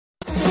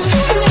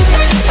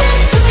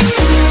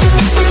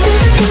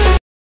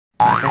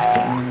umaga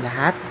sa inyong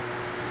lahat.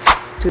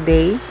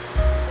 Today,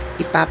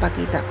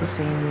 ipapakita ko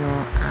sa inyo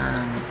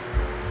ang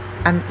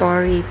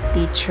Antoree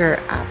Teacher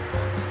app.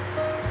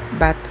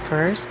 But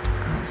first,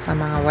 sa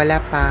mga wala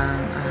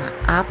pang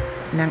app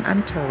ng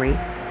Antoree,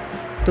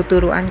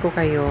 tuturuan ko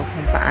kayo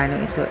kung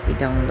paano ito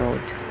i-download.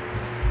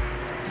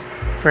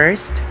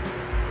 First,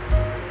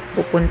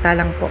 pupunta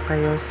lang po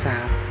kayo sa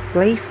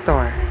Play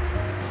Store.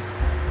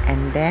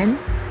 And then,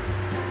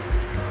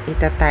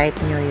 ita-type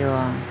nyo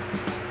yung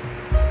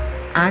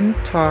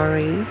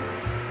Antoree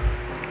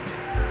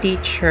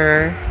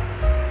Teacher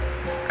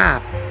app.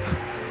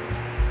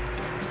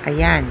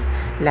 Ayan,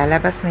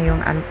 lalabas na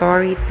yung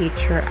Antoree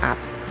Teacher app.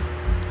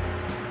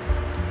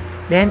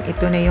 Then,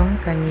 ito na yung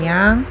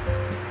kanyang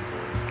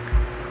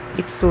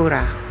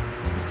itsura.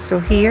 So,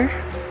 here,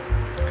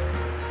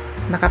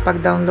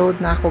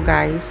 nakapag-download na ako,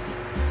 guys.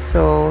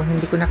 So,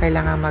 hindi ko na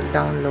kailangan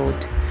mag-download.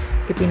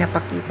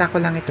 Ipinapakita ko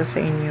lang ito sa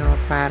inyo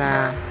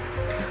para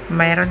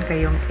mayroon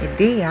kayong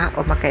ideya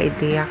o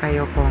magka-ideya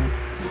kayo kung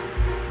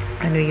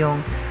ano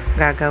yung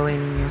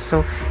gagawin niyo.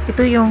 So,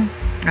 ito yung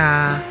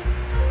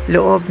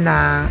loob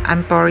ng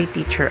Antoree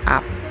Teacher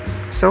app.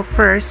 So,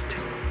 first,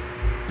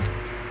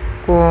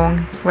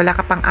 kung wala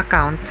ka pang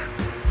account,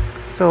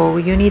 so,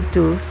 you need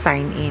to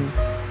sign in.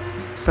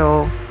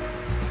 So,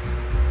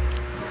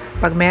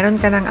 pag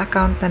meron ka ng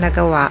account na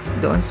nagawa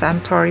doon sa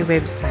Antoree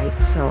website,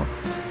 so,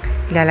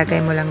 ilalagay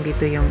mo lang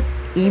dito yung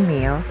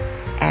email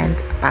and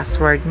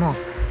password mo.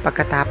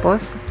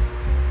 Pagkatapos,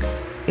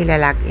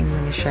 ilalagin mo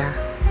na siya.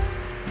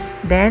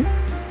 Then,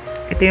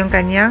 ito yung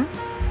kanyang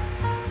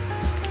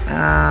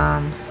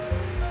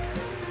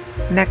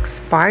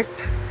next part.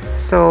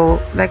 So,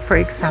 like for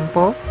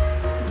example,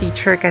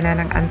 teacher ka na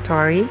ng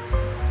Antoree.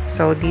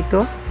 So,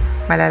 dito,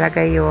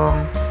 malalagay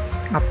yung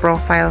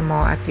profile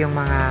mo at yung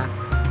mga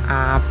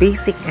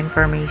basic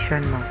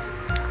information mo.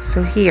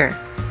 So, here,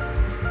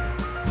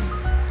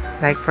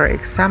 like for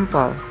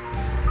example,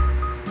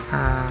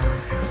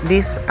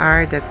 these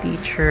are the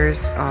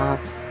teachers of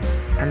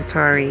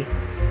Antoree.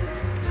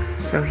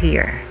 So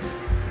here,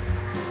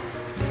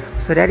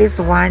 so that is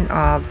one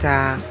of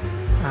the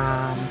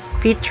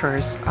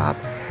features of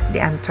the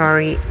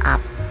Antoree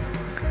app.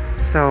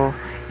 So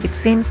it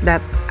seems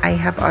that I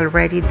have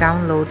already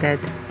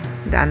downloaded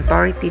the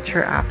Antoree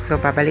Teacher app.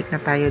 So babalik na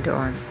tayo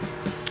doon.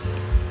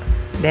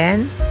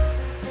 Then,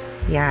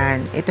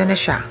 yan, ito na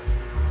siya.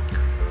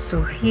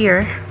 So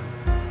here,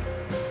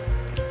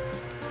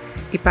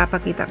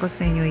 ipapakita ko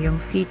sa inyo yung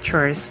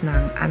features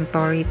ng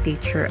Antoree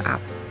Teacher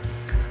app.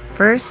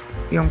 First,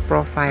 yung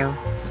profile.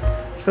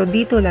 So,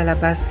 dito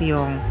lalabas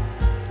yung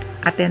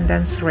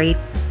attendance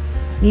rate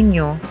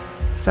ninyo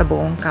sa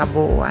buong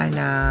kabuuan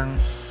ng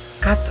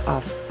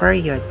cut-off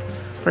period.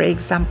 For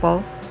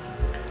example,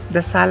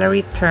 the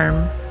salary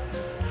term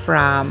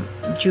from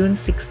June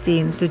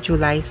 16 to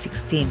July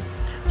 16.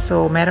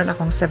 So, meron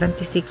akong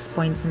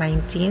 76.19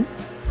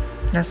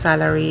 na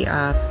salary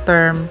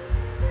term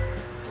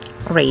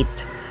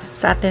rate.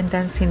 Sa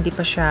attendance, hindi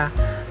pa siya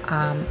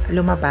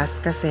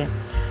lumabas kasi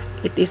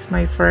it is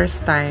my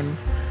first time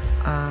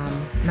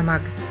na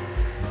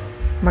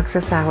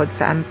magsasahod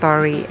sa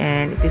Antoree,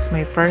 and it is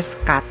my first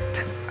cut,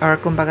 or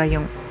kumbaga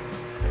yung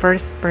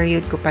first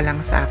period ko pa lang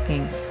sa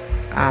aking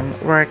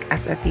work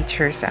as a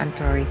teacher sa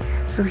Antoree.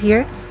 So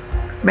here,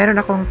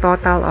 meron akong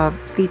total of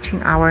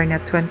teaching hour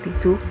na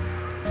 22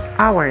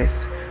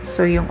 hours.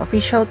 So yung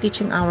official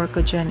teaching hour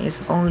ko dyan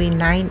is only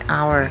 9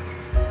 hour.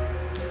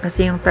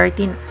 Kasi yung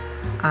 13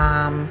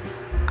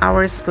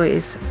 hours ko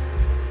is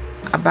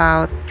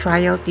about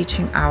trial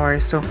teaching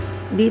hours. So,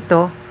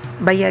 dito,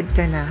 bayad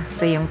ka na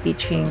sa yung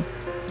teaching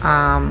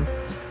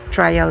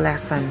trial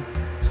lesson.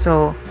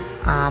 So,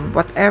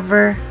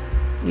 whatever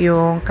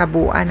yung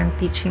kabuuan ng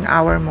teaching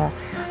hour mo,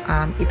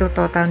 ito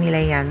total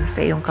nila yan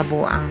sa yung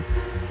kabuuang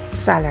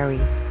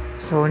salary.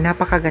 So,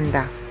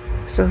 napakaganda.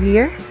 So,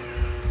 here,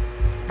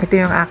 ito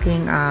yung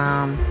aking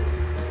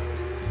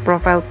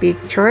profile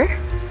picture.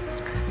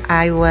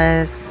 I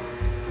was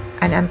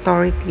an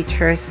Antoree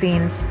teacher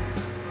since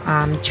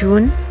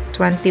June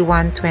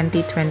 21,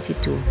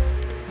 2022.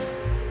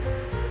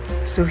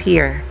 So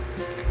here,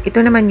 ito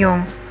naman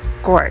yung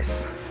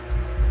course.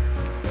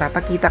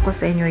 Papakita ko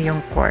sa inyo yung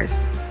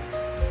course.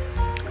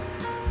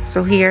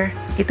 So here,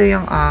 ito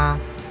yung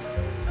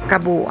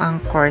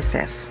kabuuang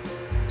courses.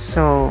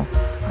 So,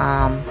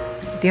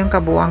 ito yung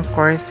kabuuang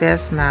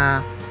courses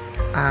na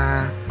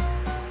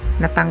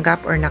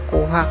natanggap or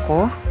nakuha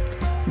ko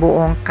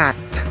buong cut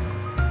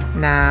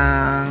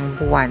ng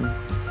buwan.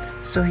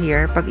 So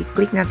here, pag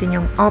i-click natin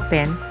yung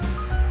open,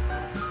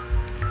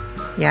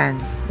 yan,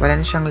 wala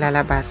na siyang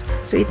lalabas.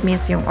 So it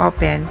means yung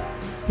open,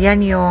 yan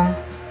yung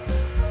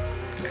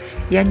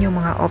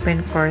mga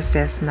open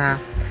courses na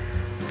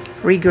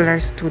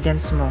regular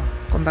students mo.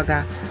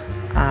 Kumbaga,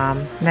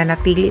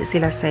 nanatili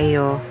sila sa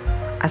iyo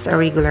as a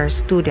regular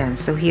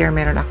student. So here,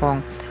 meron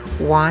akong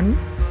 1,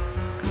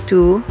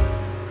 2,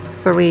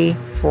 3,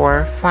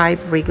 4,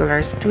 5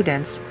 regular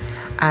students.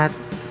 At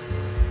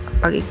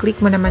pag i-click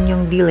mo naman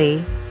yung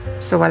delay,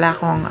 so wala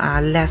akong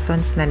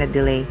lessons na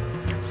na-delay.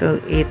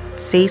 So it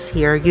says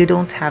here, you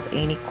don't have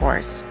any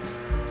course.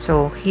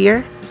 So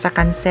here, sa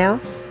cancel,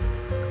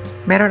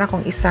 meron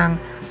akong isang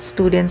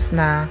students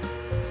na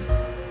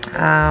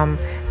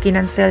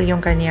kinancel yung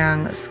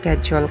kanyang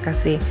schedule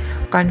kasi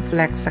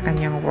conflict sa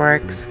kanyang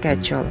work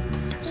schedule.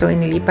 So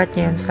inilipat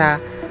niya yun sa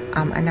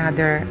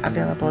another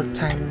available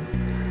time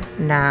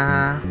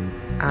na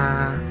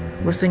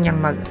gusto niyang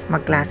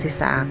magklase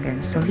sa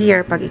akin. So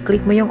here, pag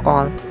i-click mo yung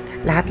all,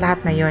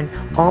 lahat-lahat na yun,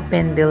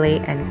 open,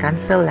 delay, and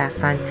cancel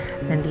lesson,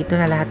 nandito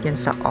na lahat yun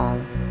sa all.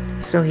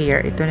 So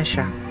here, ito na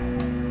siya.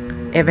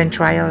 Even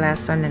trial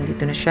lesson,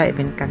 nandito na siya.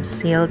 Even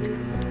canceled,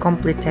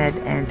 completed,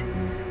 and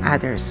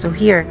others. So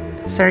here,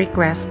 sa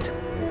request,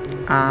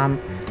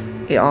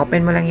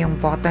 i-open mo lang yung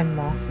button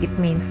mo. It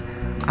means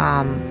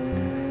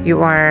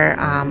you are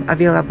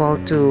available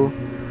to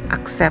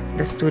accept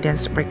the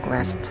student's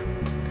request.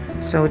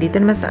 So dito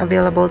naman sa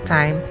available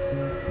time,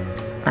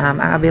 ang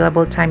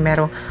available time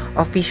merong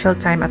official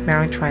time at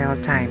merong trial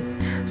time.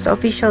 So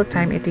official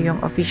time, ito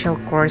yung official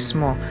course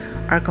mo,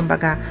 or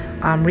kumbaga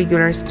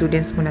regular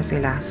students mo na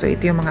sila. So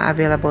ito yung mga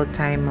available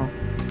time mo.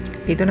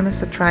 Dito naman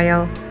sa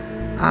trial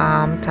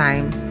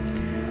time,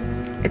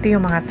 ito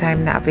yung mga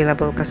time na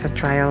available ka sa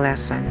trial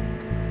lesson.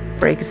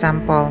 For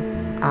example,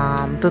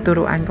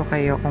 tuturuan ko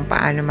kayo kung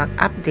paano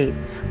mag-update.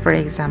 For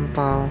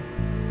example,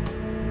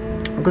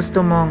 gusto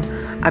mong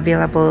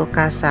available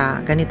ka sa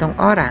ganitong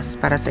oras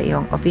para sa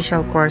iyong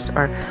official course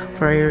or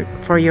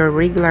for your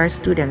regular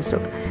students.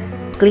 So,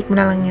 click mo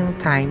na lang yung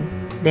time,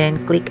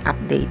 then click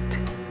update.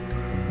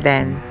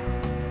 Then,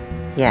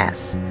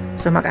 yes.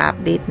 So,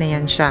 mag-update na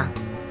yan siya.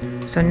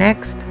 So,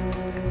 next,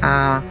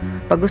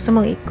 pag gusto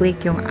mong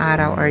i-click yung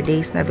araw or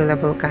days na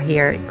available ka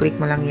here, i-click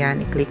mo lang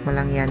yan, i-click mo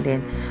lang yan,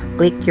 then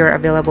click your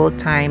available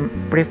time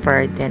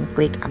preferred, then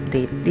click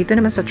update. Dito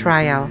naman sa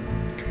trial,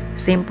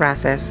 same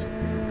process.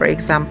 For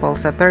example,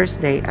 sa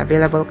Thursday,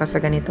 available ka sa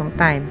ganitong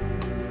time.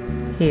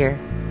 Here,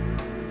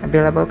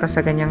 available ka sa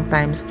ganyang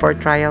times for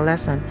trial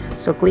lesson.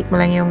 So, click mo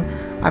lang yung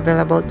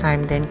available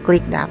time, then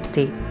click the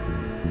update.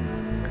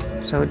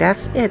 So,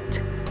 that's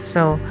it.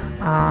 So,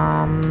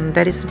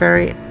 that is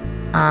very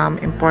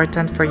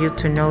important for you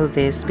to know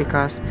this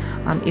because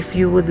if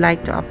you would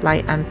like to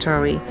apply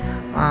Antoree,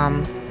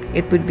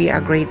 it would be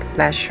a great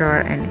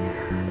pleasure and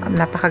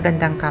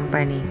napakagandang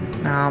company.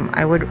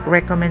 I would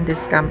recommend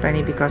this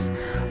company because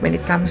when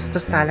it comes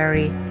to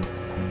salary,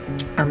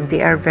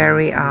 they are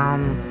very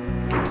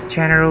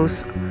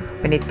generous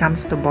when it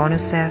comes to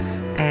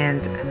bonuses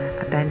and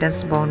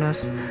attendance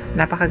bonus.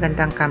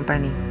 Napakagandang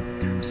company.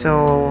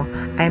 So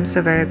I am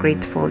so very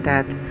grateful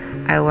that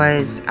I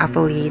was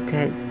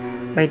affiliated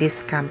by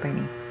this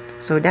company.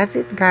 So that's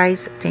it,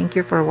 guys. Thank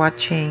you for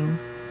watching.